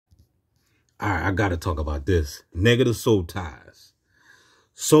All right, I got to talk about this. Negative soul ties.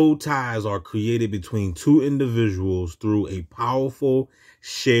 Soul ties are created between two individuals through a powerful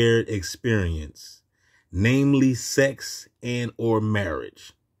shared experience, namely sex and or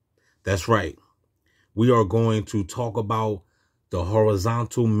marriage. That's right. We are going to talk about the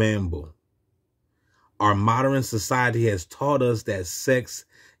horizontal mambo. Our modern society has taught us that sex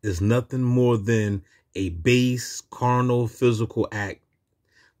is nothing more than a base, carnal, physical act,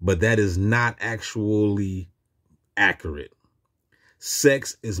 but that is not actually accurate.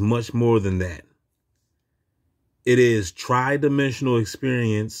 Sex is much more than that. It is tri-dimensional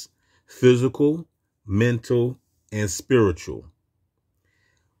experience, physical, mental, and spiritual.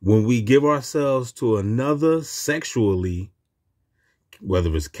 When we give ourselves to another sexually,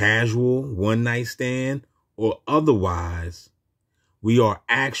 whether it's casual, one night stand, or otherwise, we are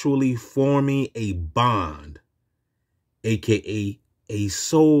actually forming a bond, aka a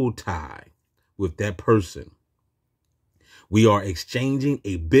soul tie with that person. We are exchanging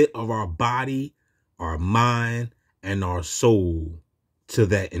a bit of our body, our mind, and our soul to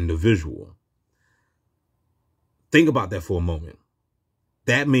that individual. Think about that for a moment.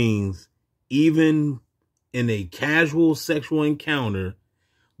 That means even in a casual sexual encounter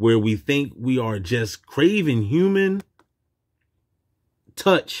where we think we are just craving human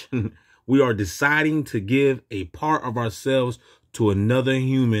touch, we are deciding to give a part of ourselves to another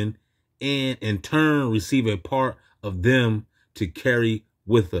human and in turn receive a part of them to carry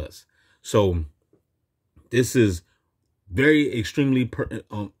with us. So this is very extremely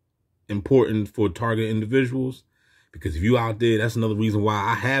important for target individuals, because if you out there, that's another reason why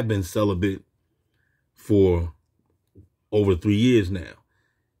I have been celibate for over 3 years now.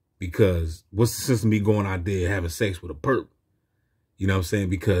 Because what's the sense of me going out there having sex with a perp? You know what I'm saying?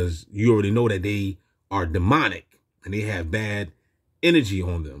 Because you already know that they are demonic and they have bad energy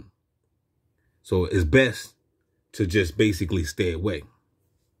on them. So it's best to just basically stay away.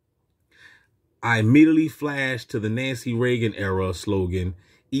 I immediately flashed to the Nancy Reagan era slogan,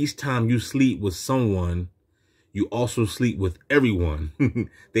 each time you sleep with someone, you also sleep with everyone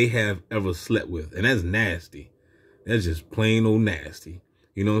they have ever slept with. And that's nasty. That's just plain old nasty.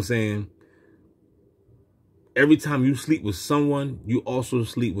 You know what I'm saying? Every time you sleep with someone, you also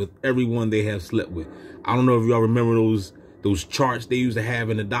sleep with everyone they have slept with. I don't know if y'all remember those charts they used to have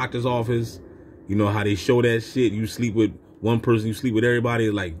in the doctor's office. You know how they show that shit? You sleep with one person, you sleep with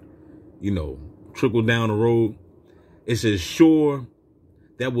everybody, like, you know, trickle down the road. It says, sure,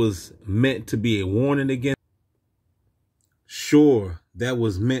 that was meant to be a warning against. Sure, that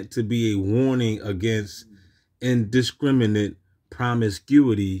was meant to be a warning against indiscriminate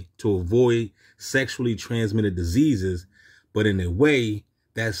promiscuity to avoid sexually transmitted diseases. But in a way,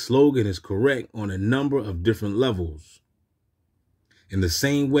 that slogan is correct on a number of different levels. In the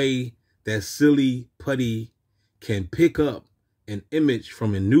same way that silly putty can pick up an image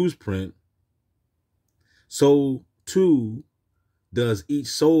from a newsprint, so too does each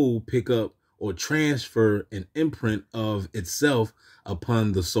soul pick up or transfer an imprint of itself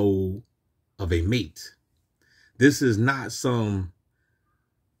upon the soul of a mate. This is not some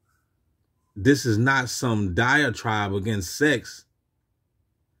diatribe against sex.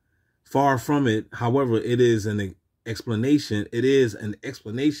 Far from it. However, it is an explanation. It is an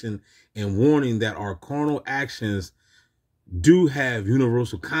explanation and warning that our carnal actions do have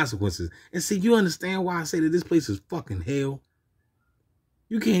universal consequences. And see, you understand why I say that this place is fucking hell?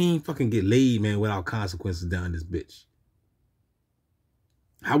 You can't even fucking get laid, man, without consequences down this bitch.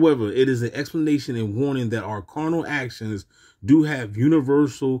 However, it is an explanation and warning that our carnal actions do have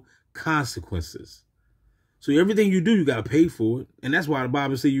universal consequences. So everything you do, you got to pay for it. And that's why the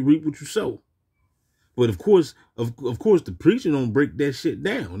Bible says you reap what you sow. But of course, the preacher don't break that shit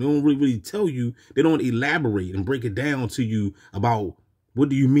down. They don't really tell you. They don't elaborate and break it down to you about what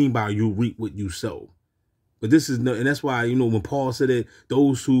do you mean by you reap what you sow. But this is no, and that's why, you know, when Paul said that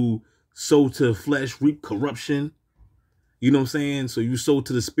those who sow to the flesh reap corruption, you know what I'm saying? So you sow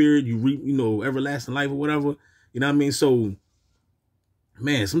to the spirit, you reap, you know, everlasting life or whatever. You know what I mean? So,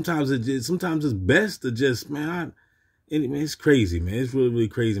 man, sometimes it's best to just, man, it's crazy, man. It's really, really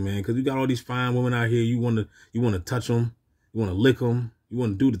crazy, man. Because you got all these fine women out here. You want to touch them, you want to lick them, you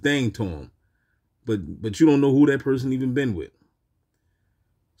want to do the thing to them, but you don't know who that person even been with.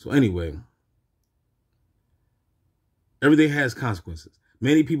 So anyway. Everything has consequences.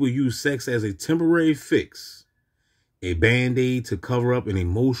 Many people use sex as a temporary fix, a band-aid to cover up an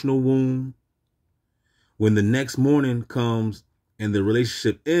emotional wound. When the next morning comes and the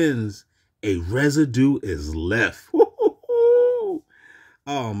relationship ends, a residue is left.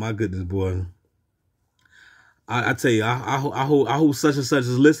 Oh my goodness, boy. I tell you, I hope such and such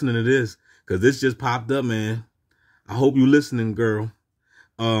is listening to this, because this just popped up, man. I hope you listening, girl.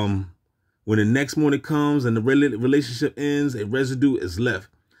 When the next morning comes and the relationship ends, a residue is left,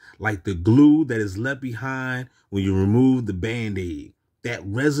 like the glue that is left behind when you remove the Band-Aid. That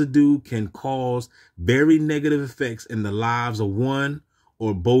residue can cause very negative effects in the lives of one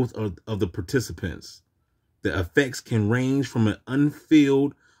or both of the participants. The effects can range from an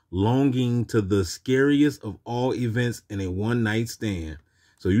unfilled longing to the scariest of all events in a one-night stand.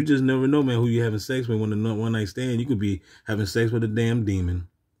 So you just never know, man, who you're having sex with when a one-night stand. You could be having sex with a damn demon.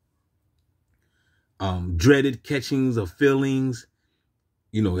 Dreaded catchings of feelings,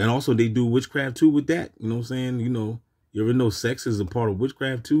 you know, and also they do witchcraft too with that. You know what I'm saying? You know, you ever know sex is a part of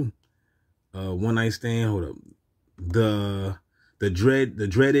witchcraft too? One night stand, hold up. The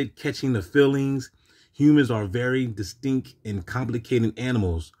dreaded catching of feelings. Humans are very distinct and complicated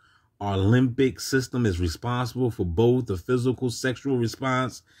animals. Our limbic system is responsible for both the physical sexual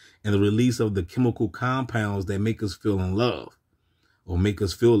response and the release of the chemical compounds that make us feel in love or make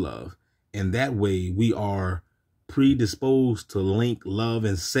us feel love. And that way we are predisposed to link love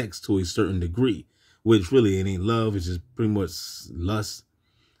and sex to a certain degree, which really it ain't love. It's just pretty much lust.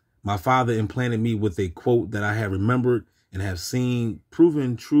 My father implanted me with a quote that I have remembered and have seen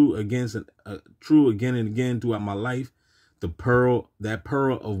proven true again and again throughout my life. That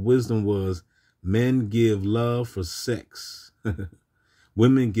pearl of wisdom was, men give love for sex.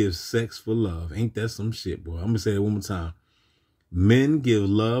 Women give sex for love. Ain't that some shit, boy? I'm going to say it one more time. Men give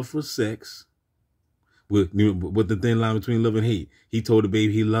love for sex. With the thin line between love and hate. He told the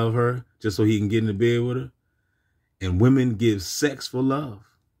baby he loved her just so he can get in the bed with her. And women give sex for love.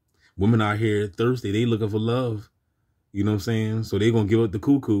 Women out here thirsty. They looking for love. You know what I'm saying? So they're going to give up the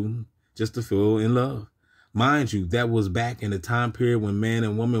cuckoo just to feel in love. Mind you, that was back in the time period when man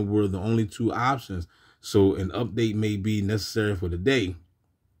and woman were the only two options. So an update may be necessary for the day.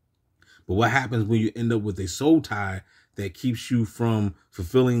 But what happens when you end up with a soul tie that keeps you from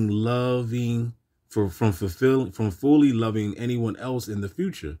fully loving anyone else in the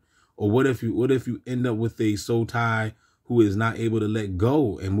future? Or what if you end up with a soul tie who is not able to let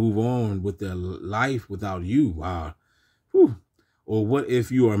go and move on with their life without you? Wow. Whew. Or what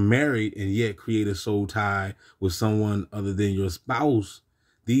if you are married and yet create a soul tie with someone other than your spouse?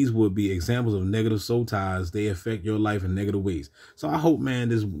 These would be examples of negative soul ties. They affect your life in negative ways. So I hope, man,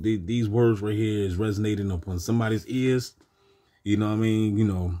 these words right here is resonating upon somebody's ears. You know what I mean? You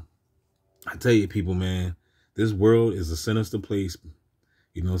know, I tell you, people, man, this world is a sinister place.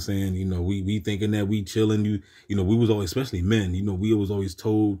 You know what I'm saying? You know, we thinking that we chilling. You know, we was always, especially men, you know, we was always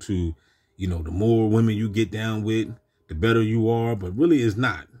told to, you know, the more women you get down with, the better you are. But really it's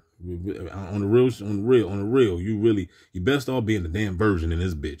not. On the real, you best all being the damn virgin in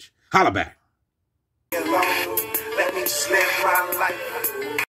this bitch. Holla back. Let me just live my life.